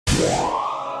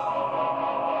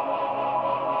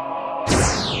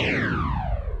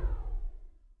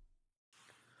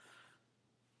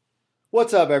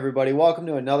What's up, everybody? Welcome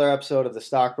to another episode of the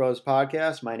Stock Bros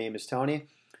Podcast. My name is Tony.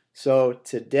 So,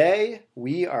 today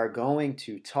we are going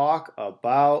to talk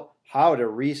about how to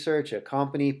research a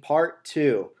company part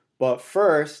 2. But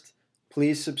first,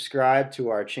 please subscribe to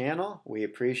our channel. We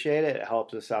appreciate it. It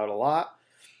helps us out a lot.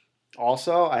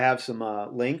 Also, I have some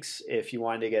links if you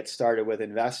wanted to get started with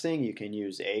investing. You can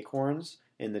use Acorns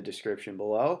in the description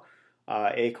below.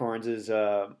 Acorns is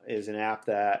an app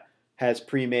that has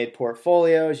pre-made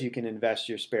portfolios. You can invest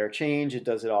your spare change. It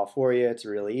does it all for you. It's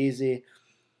really easy.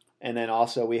 And then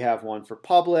also we have one for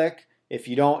public. If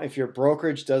your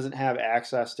brokerage doesn't have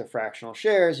access to fractional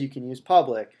shares, you can use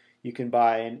public. You can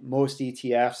buy most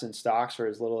ETFs and stocks for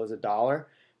as little as $1.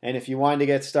 And if you wanted to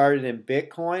get started in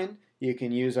Bitcoin, you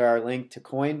can use our link to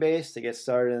Coinbase to get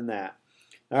started in that.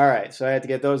 All right, so I had to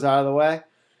get those out of the way.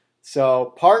 So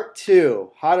part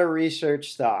 2, how to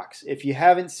research stocks. If you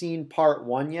haven't seen part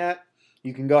 1 yet,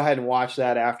 you can go ahead and watch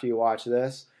that after you watch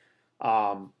this.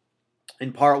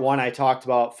 In part 1, I talked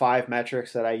about 5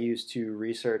 metrics that I use to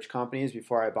research companies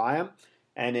before I buy them.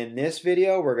 And in this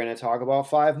video, we're going to talk about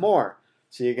 5 more.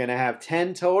 So you're going to have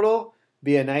 10 total,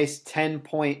 be a nice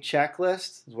 10-point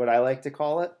checklist, is what I like to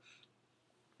call it.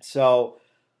 So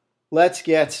let's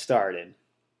get started.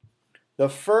 The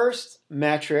first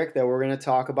metric that we're going to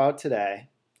talk about today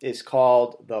is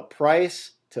called the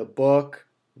price to book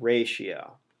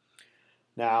ratio.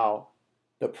 Now,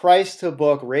 the price to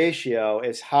book ratio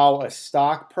is how a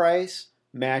stock price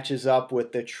matches up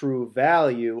with the true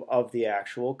value of the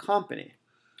actual company.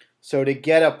 So to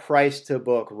get a price to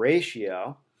book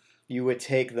ratio, you would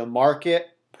take the market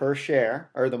price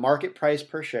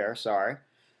per share,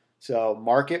 So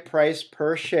market price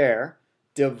per share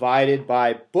divided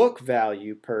by book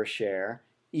value per share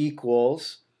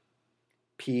equals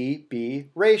PB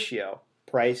ratio,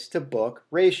 price to book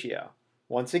ratio.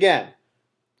 Once again,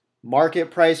 market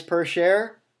price per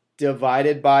share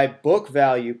divided by book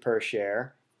value per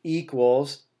share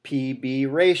equals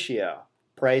PB ratio,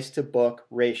 price to book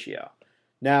ratio.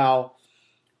 Now,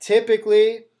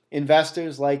 typically,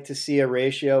 investors like to see a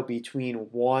ratio between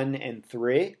 1 and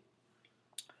 3.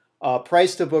 A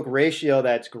price to book ratio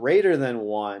that's greater than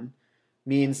 1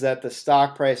 means that the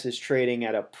stock price is trading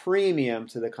at a premium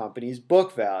to the company's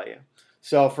book value.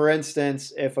 So, for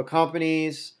instance, if a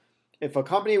company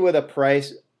with a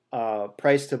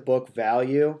price to book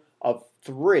value of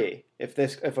 3,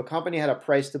 if a company had a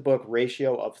price to book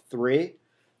ratio of 3,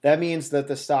 that means that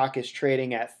the stock is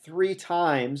trading at 3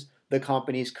 times the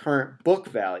company's current book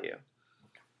value,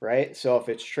 right? So if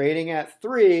it's trading at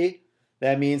 3,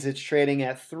 that means it's trading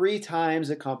at 3 times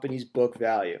the company's book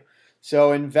value.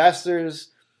 So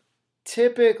investors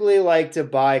typically like to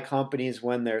buy companies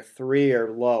when they're 3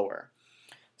 or lower.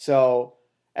 So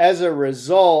as a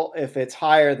result, if it's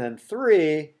higher than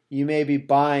 3, you may be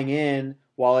buying in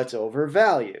while it's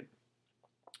overvalued.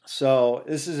 So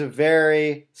this is a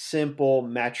very simple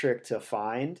metric to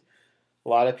find. A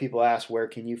lot of people ask, where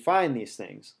can you find these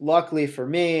things? Luckily for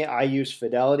me, I use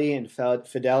Fidelity, and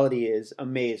Fidelity is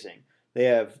amazing. They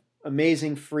have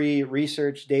amazing free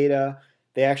research data.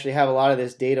 They actually have a lot of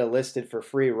this data listed for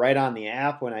free right on the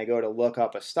app when I go to look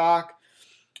up a stock.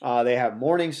 They have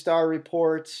Morningstar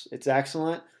reports. It's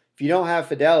excellent. If you don't have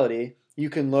Fidelity, you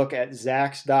can look at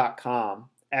Zacks.com,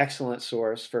 excellent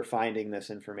source for finding this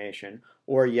information,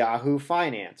 or Yahoo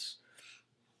Finance.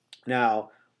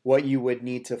 Now, what you would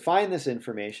need to find this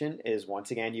information is,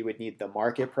 once again, you would need the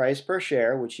market price per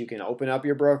share, which you can open up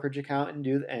your brokerage account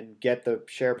and get the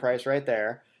share price right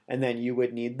there. And then you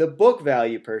would need the book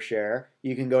value per share.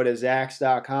 You can go to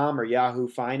Zacks.com or Yahoo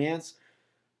Finance,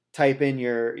 type in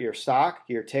your stock,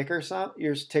 your ticker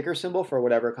symbol for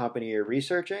whatever company you're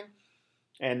researching,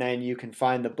 and then you can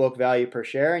find the book value per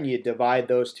share, and you divide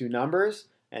those two numbers,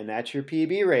 and that's your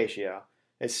PB ratio.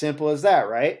 As simple as that,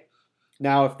 right?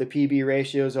 Now, if the PB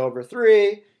ratio is over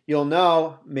 3, you'll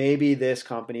know maybe this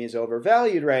company is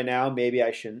overvalued right now. Maybe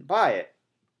I shouldn't buy it.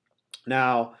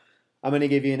 Now, I'm going to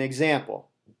give you an example.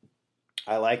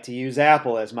 I like to use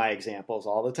Apple as my examples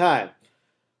all the time.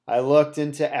 I looked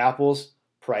into Apple's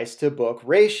price to book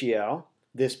ratio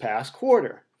this past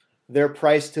quarter. Their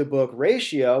price to book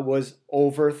ratio was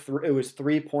it was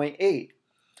 3.8.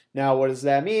 Now, what does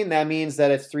that mean? That means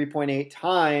that it's 3.8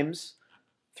 times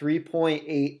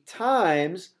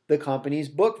the company's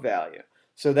book value.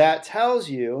 So that tells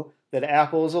you that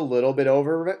Apple is a little bit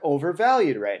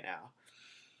overvalued right now.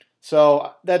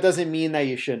 So that doesn't mean that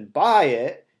you shouldn't buy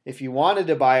it. If you wanted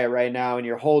to buy it right now and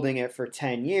you're holding it for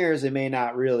 10 years, it may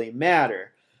not really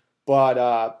matter.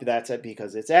 But that's it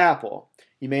because it's Apple.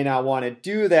 You may not want to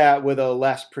do that with a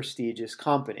less prestigious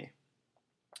company.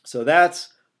 So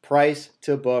that's price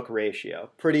to book ratio.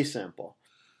 Pretty simple.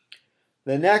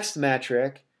 The next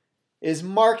metric is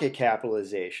market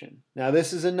capitalization. Now,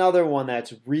 this is another one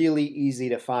that's really easy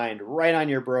to find right on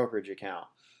your brokerage account.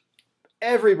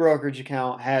 Every brokerage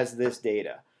account has this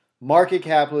data. Market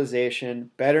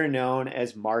capitalization, better known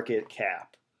as market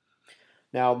cap.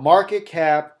 Now, market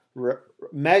cap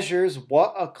measures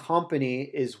what a company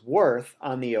is worth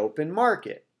on the open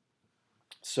market.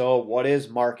 So, what is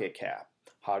market cap?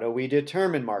 How do we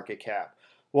determine market cap?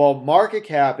 Well, market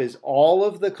cap is all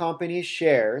of the company's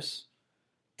shares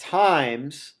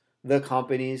times the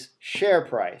company's share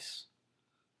price.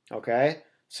 Okay?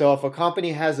 So if a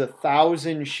company has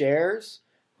 1,000 shares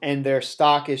and their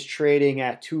stock is trading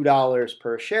at $2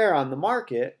 per share on the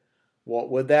market, what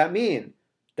would that mean?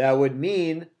 That would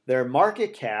mean their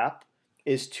market cap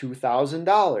is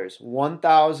 $2,000.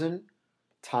 1,000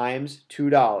 times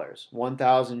 $2.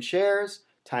 1,000 shares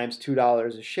times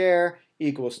 $2 a share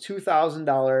equals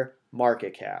 $2,000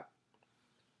 market cap.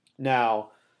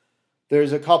 Now,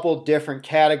 there's a couple different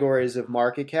categories of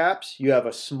market caps. You have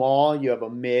a small, you have a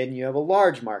mid, and you have a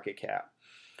large market cap.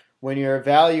 When you're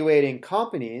evaluating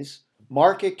companies,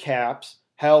 market caps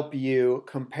help you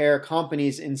compare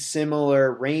companies in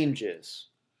similar ranges.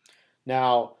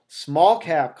 Now, small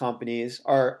cap companies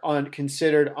are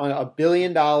considered on $1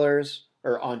 billion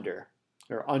or under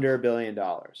 $1 billion.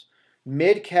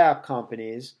 Mid cap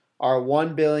companies are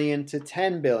 $1 billion to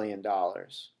 $10 billion.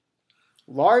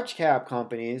 Large cap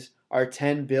companies are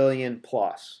 10 billion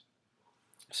plus.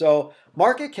 So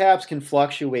market caps can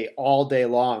fluctuate all day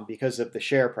long because of the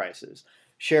share prices.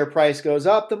 Share price goes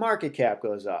up, the market cap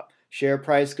goes up. Share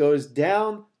price goes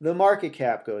down, the market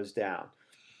cap goes down.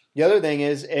 The other thing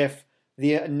is if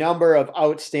the number of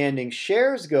outstanding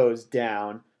shares goes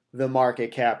down, the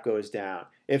market cap goes down.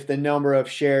 If the number of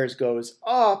shares goes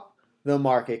up, the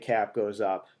market cap goes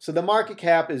up. So the market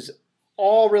cap is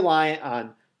all reliant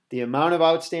on the amount of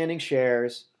outstanding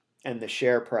shares and the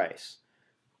share price.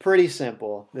 Pretty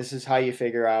simple. This is how you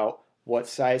figure out what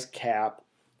size cap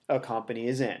a company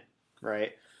is in,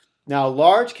 right? Now,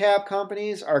 large cap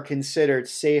companies are considered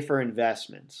safer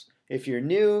investments. If you're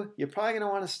new, you're probably going to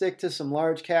want to stick to some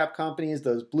large cap companies,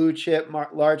 those blue chip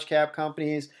large cap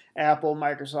companies. Apple,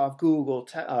 Microsoft, Google,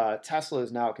 Tesla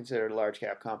is now considered a large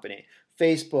cap company.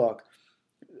 Facebook,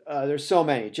 there's so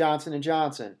many. Johnson &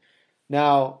 Johnson.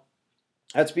 Now,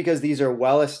 that's because these are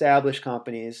well-established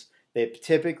companies. They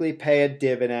typically pay a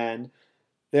dividend.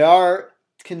 They are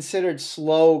considered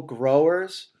slow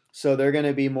growers, so they're going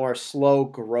to be more slow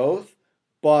growth,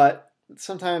 but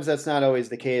sometimes that's not always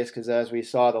the case because as we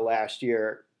saw the last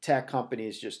year, tech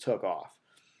companies just took off.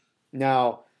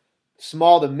 Now,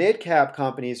 small to mid-cap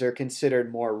companies are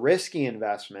considered more risky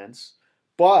investments,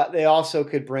 but they also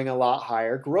could bring a lot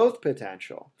higher growth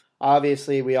potential.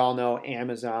 Obviously, we all know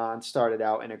Amazon started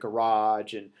out in a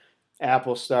garage and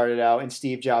Apple started out in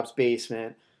Steve Jobs'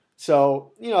 basement.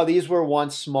 So, these were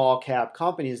once small cap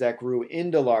companies that grew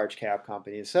into large cap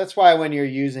companies. So that's why when you're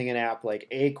using an app like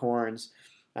Acorns,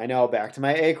 I know, back to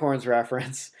my Acorns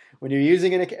reference, when you're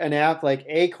using an app like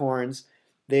Acorns,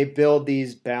 they build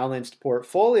these balanced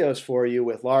portfolios for you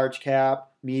with large cap,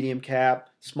 medium cap,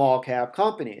 small cap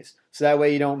companies. So that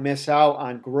way you don't miss out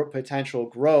on potential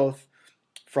growth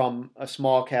from a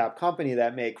small cap company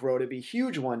that may grow to be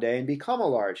huge one day and become a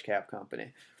large cap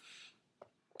company.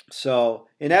 So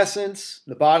in essence,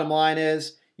 the bottom line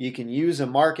is you can use a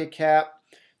market cap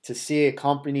to see a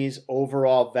company's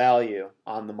overall value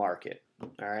on the market.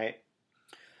 All right.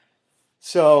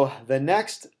 So the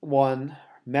next one,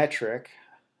 metric,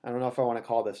 I don't know if I want to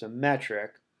call this a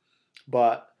metric,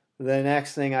 but the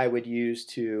next thing I would use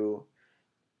to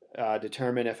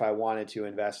determine if I wanted to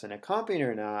invest in a company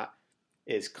or not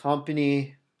is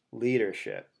company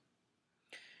leadership.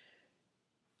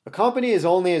 A company is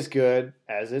only as good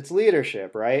as its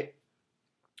leadership, right?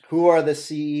 Who are the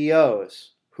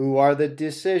CEOs? Who are the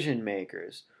decision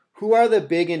makers? Who are the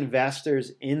big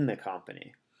investors in the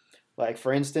company? Like,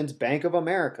 for instance, Bank of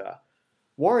America.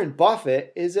 Warren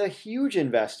Buffett is a huge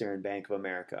investor in Bank of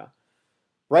America,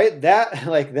 right?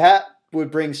 That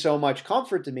would bring so much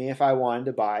comfort to me if I wanted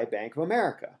to buy Bank of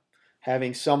America.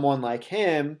 Having someone like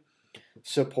him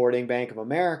supporting Bank of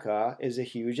America is a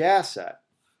huge asset.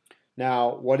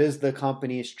 Now, what is the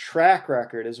company's track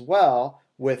record as well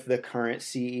with the current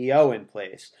CEO in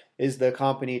place? Is the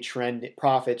company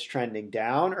profits trending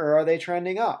down or are they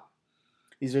trending up?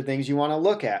 These are things you want to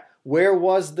look at. Where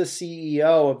was the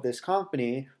CEO of this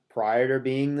company prior to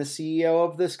being the CEO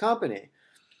of this company?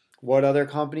 What other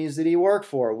companies did he work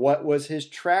for? What was his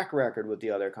track record with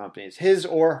the other companies? His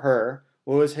or her,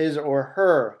 what was his or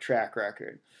her track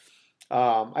record?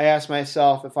 I asked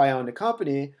myself, if I owned a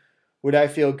company, would I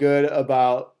feel good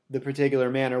about the particular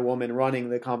man or woman running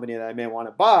the company that I may want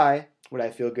to buy? Would I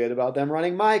feel good about them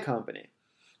running my company?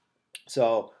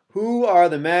 So, who are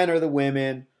the men or the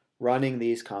women running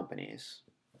these companies?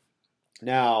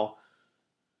 Now,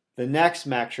 the next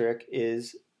metric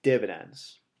is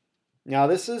dividends. Now,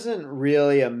 this isn't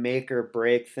really a make or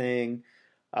break thing.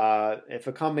 If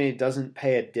a company doesn't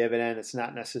pay a dividend, it's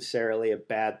not necessarily a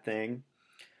bad thing.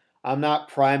 I'm not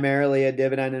primarily a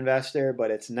dividend investor, but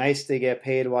it's nice to get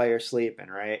paid while you're sleeping,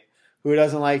 right? Who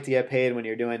doesn't like to get paid when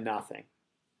you're doing nothing?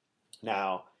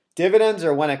 Now, dividends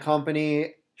are when a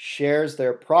company shares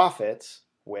their profits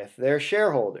with their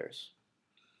shareholders.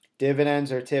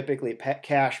 Dividends are typically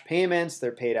cash payments.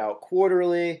 They're paid out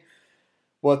quarterly.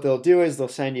 What they'll do is they'll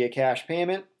send you a cash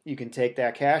payment. You can take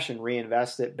that cash and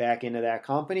reinvest it back into that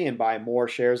company and buy more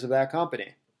shares of that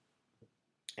company.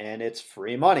 And it's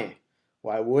free money.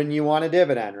 Why wouldn't you want a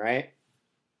dividend, right?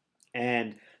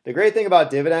 And the great thing about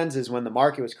dividends is when the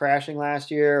market was crashing last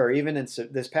year, or even in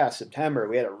this past September,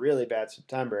 we had a really bad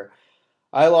September.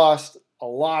 I lost a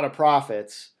lot of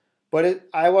profits, but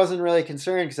I wasn't really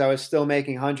concerned because I was still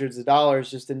making hundreds of dollars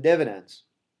just in dividends.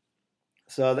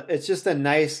 So it's just a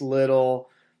nice little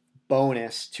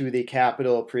bonus to the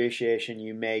capital appreciation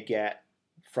you may get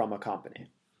from a company.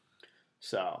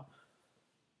 So,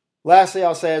 lastly,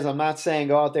 I'll say is I'm not saying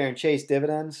go out there and chase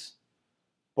dividends,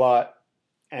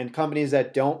 and companies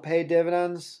that don't pay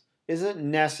dividends isn't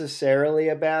necessarily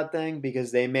a bad thing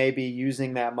because they may be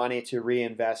using that money to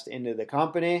reinvest into the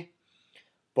company.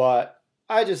 But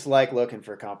I just like looking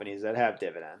for companies that have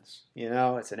dividends.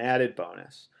 It's an added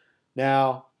bonus.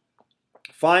 Now,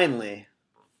 finally,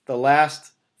 the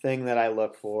last thing that I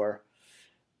look for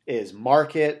is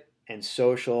market and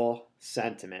social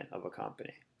sentiment of a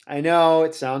company. I know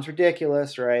it sounds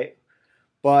ridiculous, right?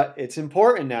 But it's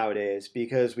important nowadays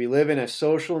because we live in a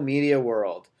social media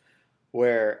world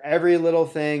where every little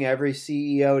thing every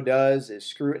CEO does is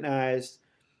scrutinized,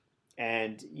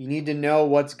 and you need to know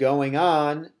what's going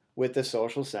on with the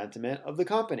social sentiment of the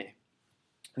company.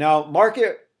 Now,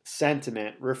 market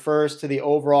sentiment refers to the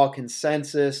overall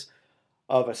consensus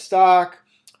of a stock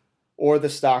or the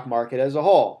stock market as a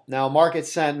whole. Now, market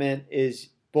sentiment is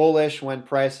bullish when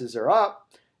prices are up,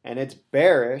 and it's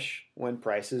bearish when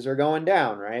prices are going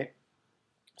down, right?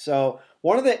 So,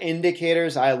 one of the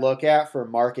indicators I look at for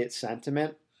market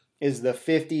sentiment is the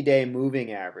 50-day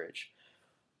moving average.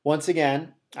 Once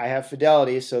again, I have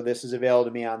Fidelity, so this is available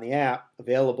to me on the app.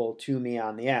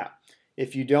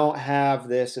 If you don't have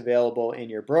this available in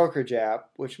your brokerage app,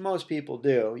 which most people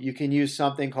do, you can use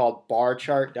something called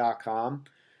barchart.com.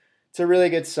 It's a really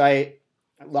good site.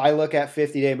 I look at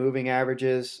 50-day moving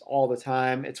averages all the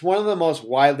time. It's one of the most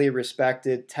widely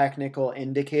respected technical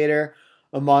indicator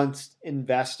amongst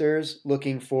investors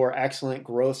looking for excellent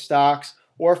growth stocks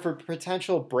or for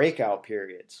potential breakout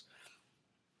periods.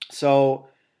 So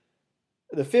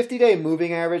the 50-day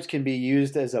moving average can be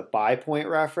used as a buy point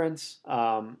reference.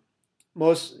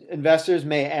 Most investors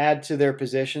may add to their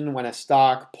position when a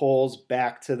stock pulls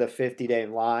back to the 50-day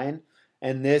line.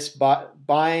 And this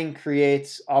buying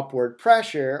creates upward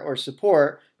pressure or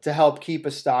support to help keep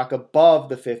a stock above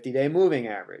the 50-day moving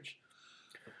average.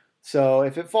 So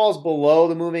if it falls below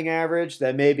the moving average,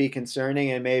 that may be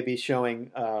concerning and may be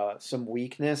showing some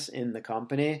weakness in the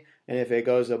company. And if it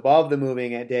goes above the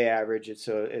moving day average, it's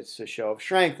a show of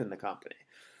strength in the company.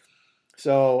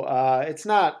 So it's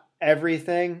not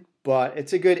everything, but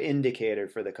it's a good indicator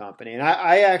for the company. And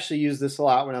I actually use this a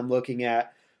lot when I'm looking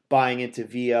at buying into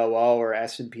VOO or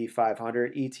S&P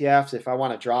 500 ETFs. If I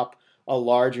want to drop a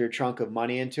larger chunk of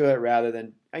money into it rather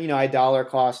than, I dollar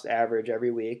cost average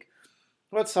every week.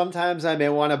 But sometimes I may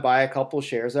want to buy a couple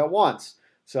shares at once.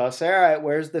 So I'll say, all right,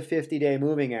 where's the 50-day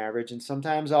moving average? And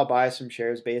sometimes I'll buy some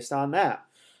shares based on that.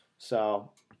 So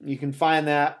you can find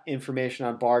that information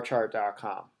on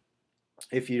barchart.com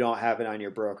if you don't have it on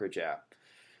your brokerage app.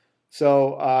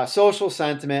 So social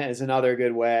sentiment is another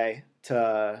good way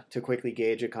to quickly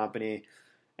gauge a company.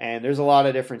 And there's a lot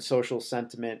of different social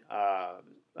sentiment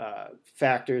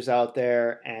factors out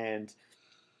there. And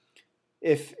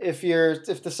if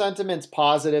the sentiment's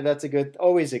positive, that's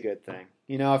always a good thing.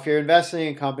 If you're investing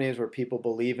in companies where people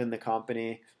believe in the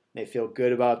company, they feel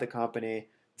good about the company,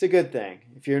 it's a good thing.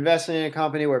 If you're investing in a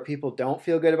company where people don't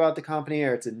feel good about the company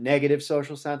or it's a negative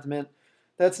social sentiment,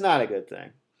 that's not a good thing.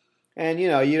 And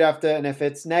you'd have to, and if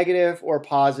it's negative or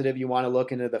positive, you want to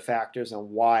look into the factors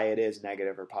on why it is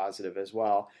negative or positive as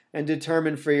well, and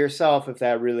determine for yourself if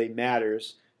that really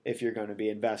matters if you're going to be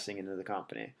investing into the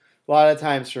company. A lot of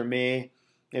times for me,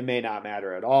 it may not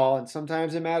matter at all, and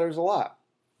sometimes it matters a lot.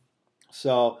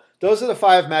 So those are the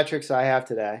 5 metrics I have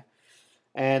today,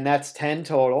 and that's 10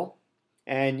 total.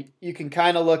 And you can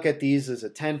kind of look at these as a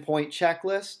 10-point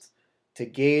checklist to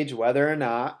gauge whether or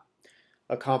not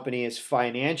a company is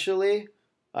financially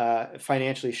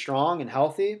strong and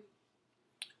healthy.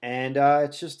 And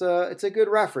it's a good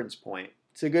reference point.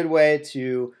 It's a good way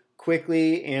to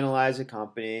quickly analyze a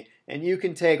company, and you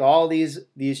can take all these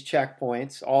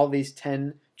checkpoints, all these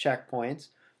 10 checkpoints,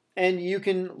 and you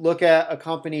can look at a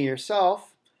company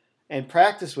yourself and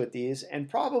practice with these, and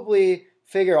probably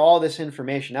figure all this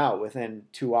information out within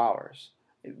 2 hours.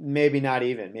 Maybe not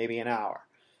even, maybe an hour.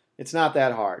 It's not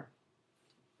that hard.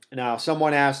 Now,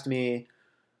 someone asked me,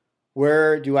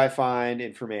 where do I find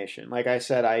information? Like I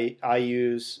said, I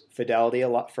use Fidelity a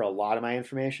lot for a lot of my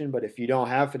information, but if you don't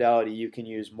have Fidelity, you can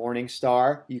use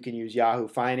Morningstar, you can use Yahoo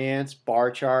Finance,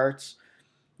 bar charts,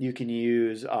 you can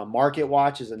use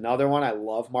MarketWatch is another one. I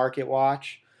love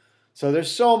MarketWatch. So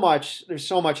there's so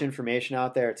much information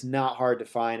out there. It's not hard to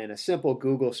find, and a simple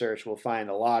Google search will find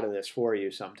a lot of this for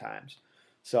you sometimes.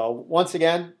 So once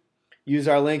again, use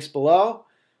our links below.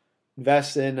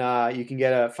 Invest in, you can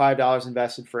get $5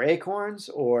 invested for Acorns,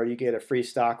 or you get a free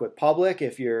stock with Public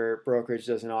if your brokerage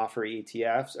doesn't offer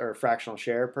ETFs or fractional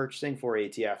share purchasing for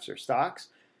ETFs or stocks.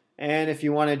 And if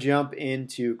you want to jump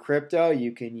into crypto,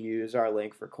 you can use our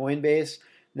link for Coinbase.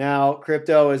 Now,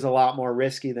 crypto is a lot more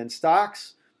risky than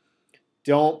stocks.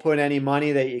 Don't put any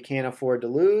money that you can't afford to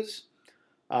lose.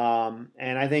 And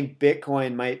I think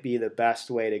Bitcoin might be the best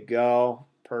way to go.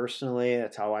 Personally,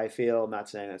 that's how I feel. I'm not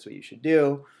saying that's what you should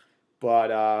do.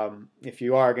 But if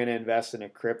you are going to invest in a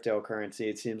cryptocurrency,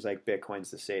 it seems like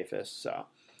Bitcoin's the safest.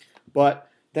 But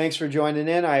thanks for joining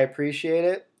in. I appreciate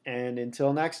it. And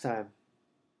until next time.